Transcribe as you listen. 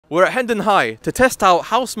We're at Hendon High to test out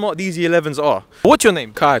how smart these Year 11s are. What's your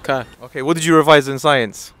name? Kai. Okay, what did you revise in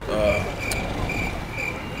science? Oh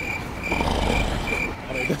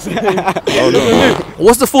no.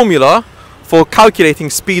 What's the formula for calculating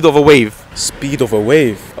speed of a wave? Speed of a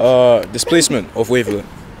wave. Displacement of wavelength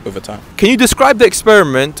over time. Can you describe the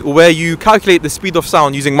experiment where you calculate the speed of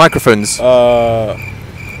sound using microphones? I'm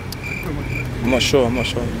not sure. What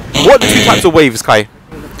are the two types of waves, Kai?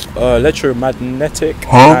 Electromagnetic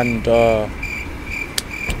and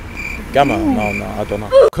gamma. No, I don't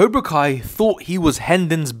know. Cobra Kai thought he was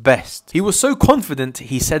Hendon's best. He was so confident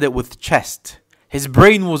he said it with chest. His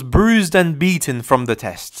brain was bruised and beaten from the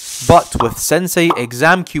test. But with Sensei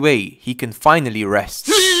ExamQA, he can finally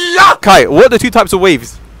rest. Kai, what are the two types of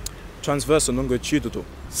waves? Transverse and longitudinal.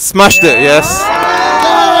 Smashed it, yes.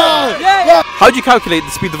 How do you calculate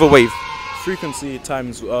the speed of a wave? Frequency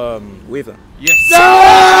times wavelength. Yes.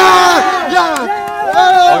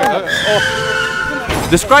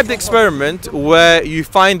 Describe the experiment where you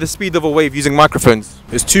find the speed of a wave using microphones.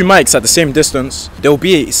 There's two mics at the same distance. They'll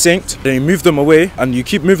be synced. Then you move them away, and you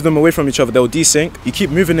keep moving them away from each other. They'll desync. You keep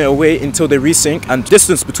moving it away until they resync, and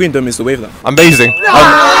distance between them is the wavelength. Amazing. Amazing.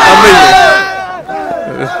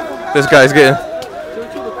 This guy's getting.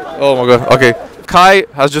 Oh my god. Okay. Kai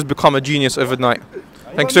has just become a genius overnight.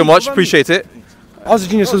 Thanks so much. Appreciate it. I was a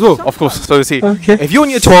genius as well. Of course, so is he. Okay. If you're in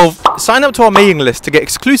Year 12, sign up to our mailing list to get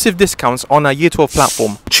exclusive discounts on our Year 12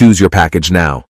 platform. Choose your package now.